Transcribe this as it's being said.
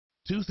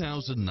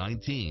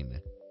2019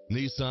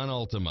 Nissan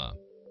Altima.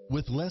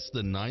 With less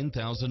than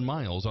 9,000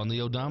 miles on the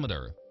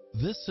odometer,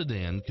 this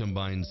sedan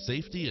combines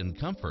safety and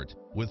comfort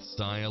with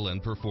style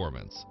and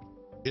performance.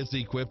 It's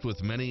equipped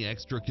with many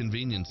extra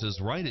conveniences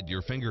right at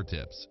your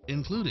fingertips,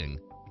 including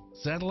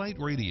satellite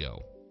radio,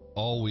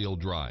 all-wheel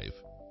drive,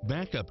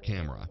 backup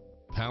camera,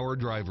 power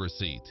driver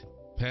seat,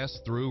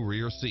 pass-through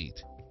rear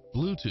seat,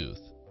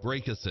 Bluetooth,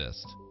 brake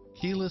assist,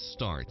 keyless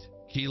start,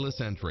 keyless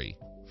entry,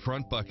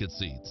 front bucket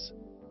seats,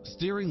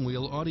 steering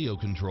wheel audio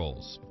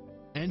controls,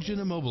 engine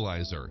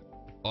immobilizer,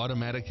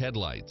 automatic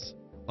headlights,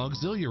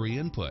 auxiliary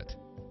input,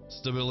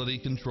 stability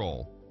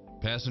control,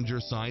 passenger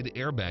side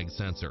airbag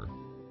sensor,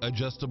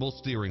 adjustable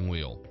steering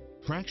wheel,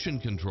 traction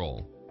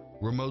control,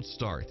 remote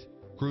start,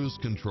 cruise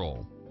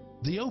control.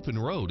 The open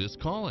road is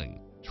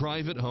calling.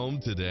 Drive it home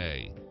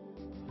today.